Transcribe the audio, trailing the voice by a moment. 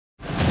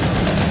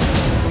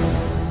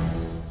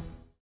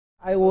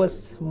I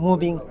was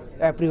moving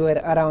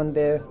everywhere around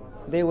there.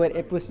 They were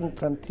approaching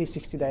from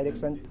 360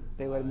 direction.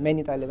 There were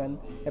many Taliban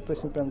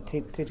approaching from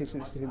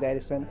 360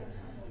 direction,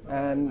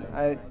 and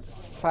I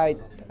fight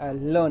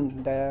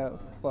alone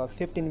for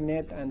 15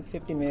 minutes and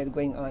 15 minutes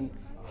going on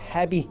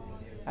heavy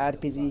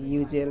RPG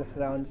UGL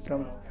round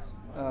from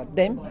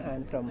them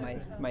and from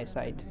my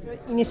side.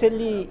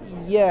 Initially,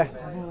 yeah,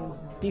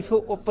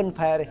 before open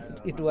fire,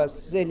 it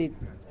was really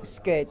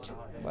scared.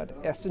 But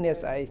as soon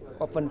as I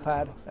opened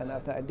fire and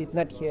after I did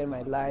not hear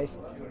my life,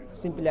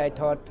 simply I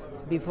thought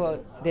before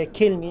they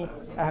kill me,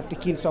 I have to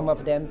kill some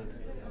of them.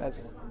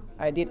 As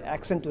I did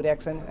action to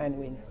reaction and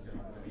win.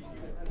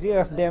 3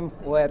 of them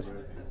were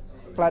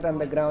flat on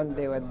the ground,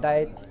 they were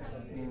died,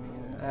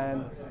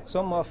 and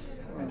some of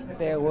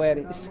they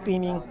were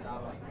screaming,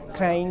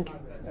 crying,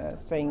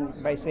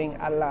 saying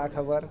Allah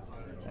Akbar,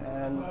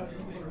 and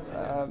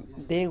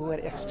they were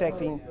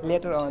extracting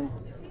later on.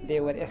 They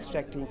were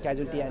extracting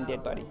casualty and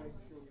dead body.